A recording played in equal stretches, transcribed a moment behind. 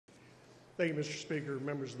Thank you, Mr. Speaker,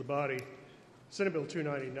 members of the body. Senate Bill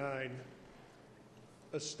 299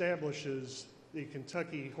 establishes the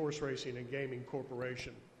Kentucky Horse Racing and Gaming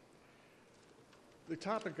Corporation. The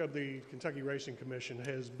topic of the Kentucky Racing Commission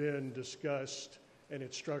has been discussed, and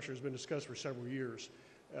its structure has been discussed for several years.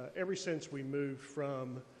 Ever since we moved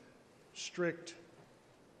from strict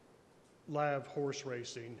live horse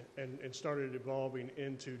racing and started evolving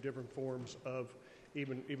into different forms of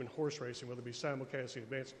even horse racing, whether it be simulcasting,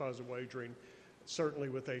 advanced deposit wagering, certainly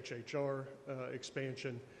with HHR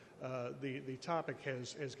expansion, the topic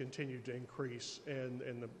has continued to increase, and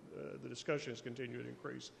the discussion has continued to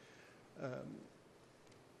increase.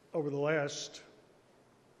 Over the last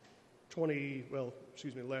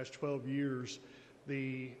last 12 years,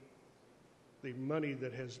 the money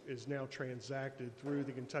that is now transacted through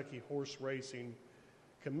the Kentucky Horse Racing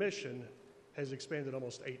Commission has expanded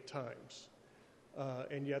almost 8 times.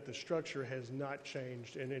 And yet the structure has not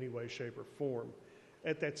changed in any way, shape, or form.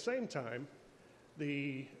 At that same time,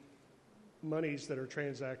 the monies that are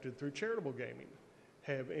transacted through charitable gaming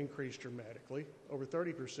have increased dramatically, over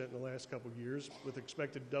 30% in the last couple of years, with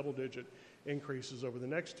expected double-digit increases over the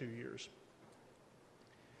next 2 years.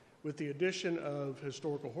 With the addition of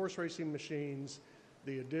historical horse racing machines,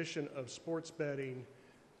 the addition of sports betting,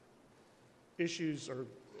 issues or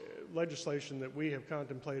legislation that we have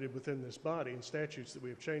contemplated within this body and statutes that we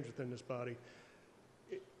have changed within this body,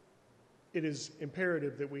 it is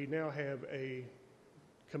imperative that we now have a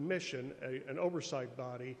commission, an oversight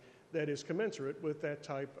body that is commensurate with that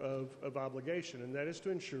type of obligation, and that is to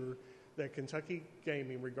ensure that Kentucky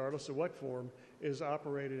gaming, regardless of what form, is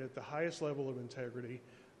operated at the highest level of integrity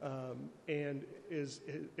and is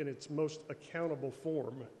in its most accountable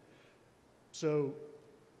form. So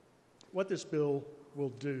what this bill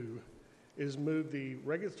will do is move the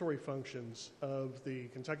regulatory functions of the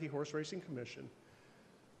Kentucky Horse Racing Commission,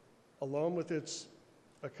 along with its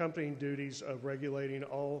accompanying duties of regulating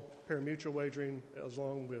all pari-mutuel wagering,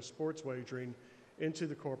 along with sports wagering, into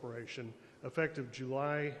the corporation, effective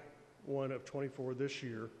July 1 of 24 this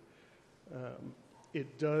year.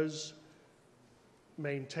 It does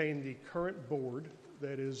maintain the current board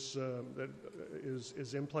that is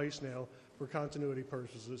in place now for continuity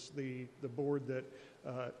purposes. The board that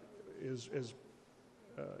is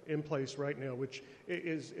in place right now, which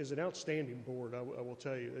is an outstanding board, I will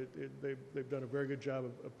tell you. They've done a very good job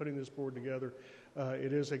of putting this board together.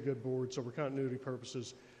 It is a good board, so for continuity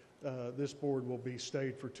purposes, this board will be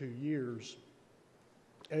stayed for 2 years,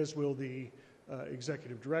 as will the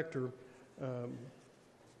executive director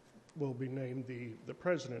will be named the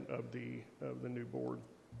president of the new board.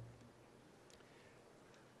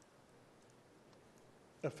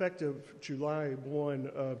 Effective July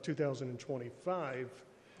 1 of 2025,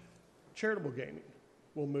 charitable gaming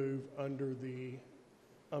will move under the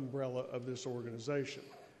umbrella of this organization.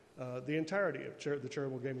 The entirety of the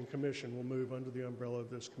Charitable Gaming Commission will move under the umbrella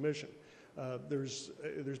of this commission. There's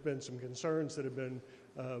been some concerns that have been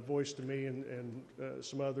voiced to me and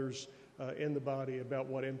some others in the body about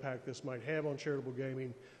what impact this might have on charitable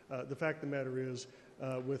gaming. The fact of the matter is,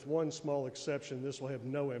 with one small exception, this will have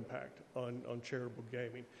no impact on charitable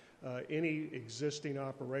gaming. Any existing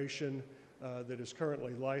operation that is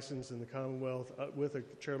currently licensed in the Commonwealth with a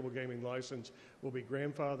charitable gaming license will be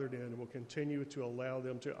grandfathered in and will continue to allow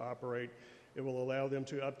them to operate. It will allow them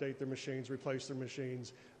to update their machines, replace their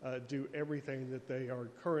machines, do everything that they are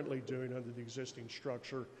currently doing under the existing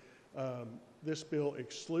structure. This bill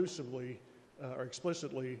explicitly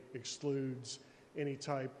excludes any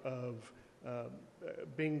type of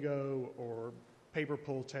bingo or paper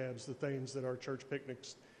pull tabs, the things that our church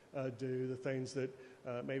picnics do, the things that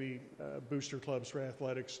maybe booster clubs for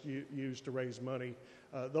athletics use to raise money.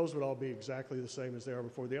 Those would all be exactly the same as they are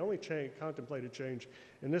before. The only contemplated change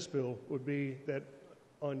in this bill would be that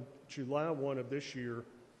on July 1 of this year,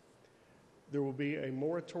 there will be a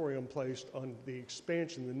moratorium placed on the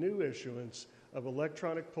expansion, the new issuance of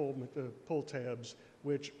electronic pull tabs,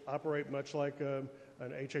 which operate much like an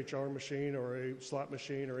HHR machine or a slot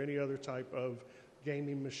machine or any other type of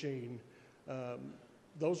gaming machine.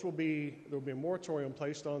 There will be a moratorium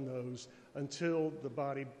placed on those until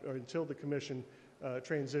the commission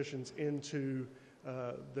transitions into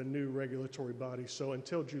the new regulatory body. So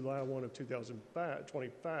until July 1 of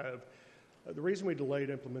 2025, the reason we delayed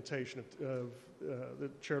implementation of the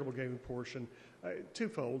charitable gaming portion,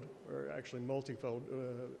 twofold, or actually multifold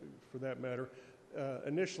for that matter.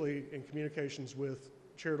 Initially, in communications with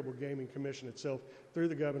Charitable Gaming Commission itself through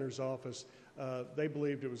the governor's office, they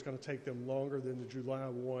believed it was going to take them longer than the July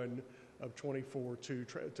 1 of 24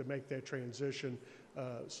 to make that transition.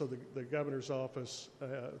 So the governor's office,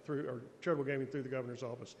 or charitable gaming through the governor's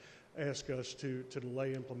office, asked us to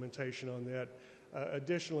delay implementation on that.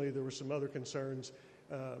 Additionally, there were some other concerns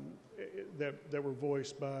that were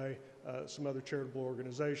voiced by some other charitable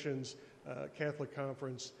organizations, Catholic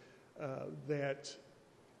Conference, that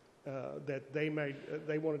they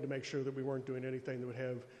wanted to make sure that we weren't doing anything that would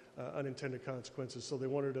have unintended consequences. So they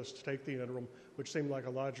wanted us to take the interim, which seemed like a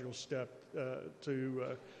logical step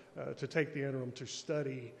to take the interim to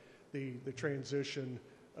study the transition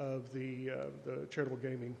of the charitable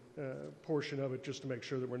gaming portion of it, just to make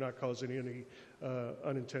sure that we're not causing any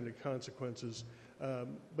unintended consequences.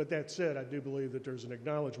 But that said, I do believe that there's an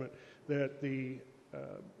acknowledgement that the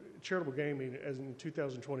charitable gaming, as in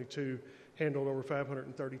 2022, handled over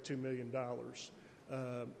 $532 million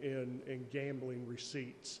in gambling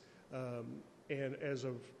receipts. And as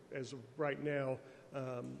of right now,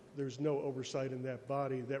 there's no oversight in that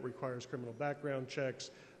body. That requires criminal background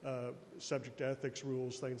checks, subject to ethics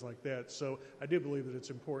rules, things like that. So I do believe that it's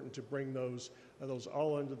important to bring those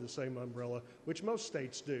all under the same umbrella, which most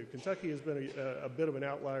states do. Kentucky has been a bit of an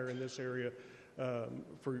outlier in this area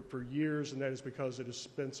for years, and that is because it has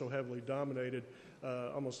been so heavily dominated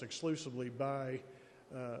almost exclusively by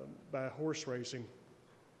horse racing.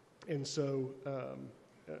 And so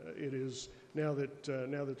it is now that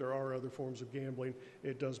there are other forms of gambling,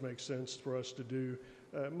 it does make sense for us to do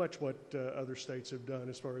much what other states have done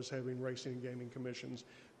as far as having racing and gaming commissions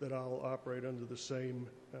that all operate under the same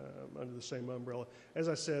umbrella. As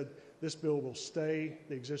I said, this bill will stay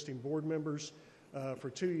the existing board members for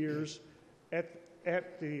 2 years.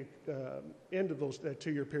 At the end of that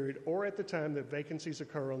 2-year period, or at the time that vacancies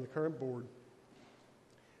occur on the current board,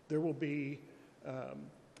 there will be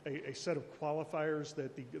a set of qualifiers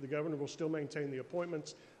that the governor will still maintain the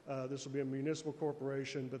appointments. This will be a municipal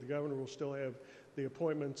corporation, but the governor will still have the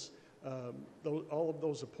appointments. All of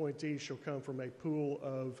those appointees shall come from a pool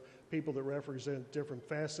of people that represent different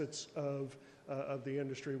facets of the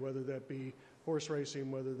industry, whether that be horse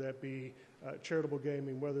racing, whether that be charitable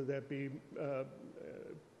gaming, whether that be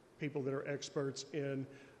people that are experts in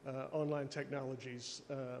online technologies,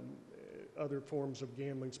 other forms of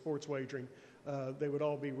gambling, sports wagering. They would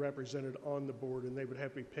all be represented on the board, and they would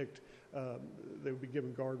have to be picked. They would be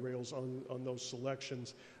given guardrails on those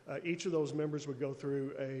selections. Each of those members would go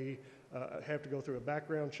through have to go through a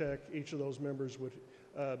background check. Each of those members would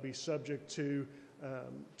be subject to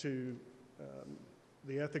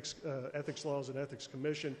the ethics laws and ethics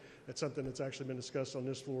commission. That's something that's actually been discussed on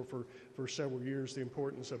this floor for several years, the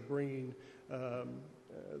importance of bringing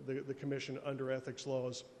the commission under ethics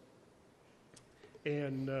laws.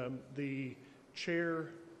 And the chair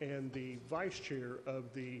and the vice chair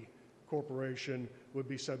of the corporation would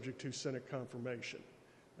be subject to Senate confirmation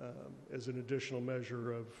as an additional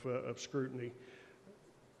measure of scrutiny.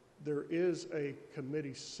 There is a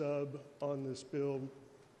committee sub on this bill.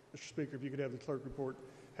 Mr. Speaker, if you could have the clerk report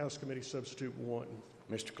House Committee Substitute 1.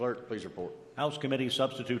 Mr. Clerk, please report. House Committee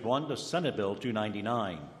Substitute 1 to Senate Bill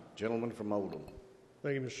 299. Gentleman from Oldham.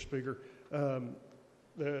 Thank you, Mr. Speaker.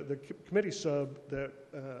 The committee sub that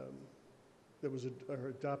was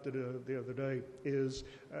adopted the other day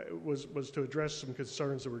was to address some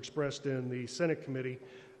concerns that were expressed in the Senate committee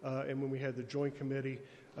and when we had the joint committee.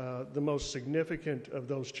 The most significant of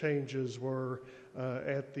those changes were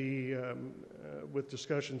with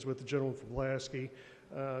discussions with the gentleman from Pulaski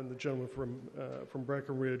and the gentleman from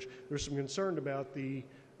Breckenridge. There's some concern about the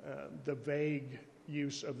vague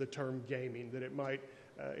use of the term gaming, that it might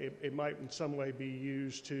in some way be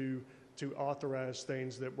used to authorize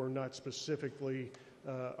things that were not specifically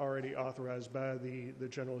already authorized by the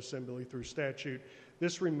General Assembly through statute.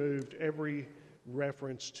 This removed every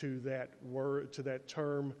reference to that word, to that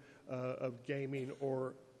term of gaming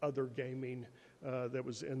or other gaming that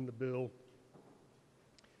was in the bill.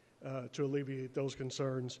 To alleviate those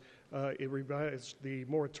concerns, it revised the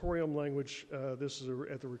moratorium language. This is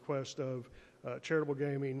at the request of charitable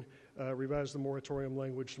gaming. Revised the moratorium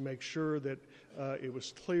language to make sure that it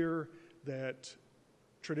was clear that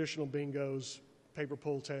traditional bingos, paper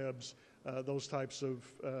pull tabs, those types of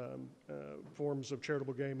forms of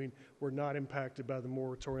charitable gaming were not impacted by the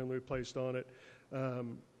moratorium we placed on it.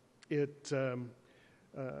 It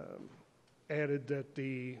added that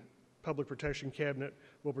the Public Protection Cabinet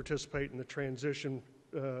will participate in the transition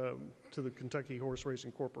to the Kentucky Horse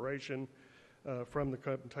Racing Corporation from the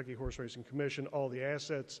Kentucky Horse Racing Commission. All the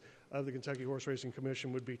assets of the Kentucky Horse Racing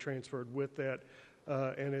Commission would be transferred with that.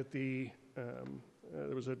 And at there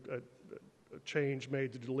was a change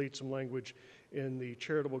made to delete some language in the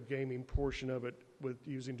charitable gaming portion of it with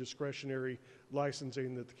using discretionary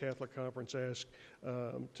licensing that the Catholic Conference asked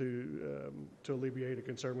to alleviate a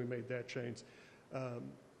concern. We made that change.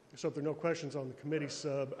 So if there are no questions on the committee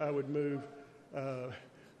sub, I would move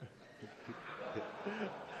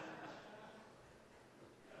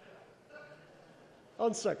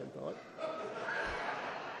on second thought.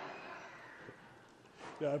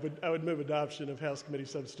 Yeah, I would move adoption of House Committee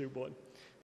Substitute 1.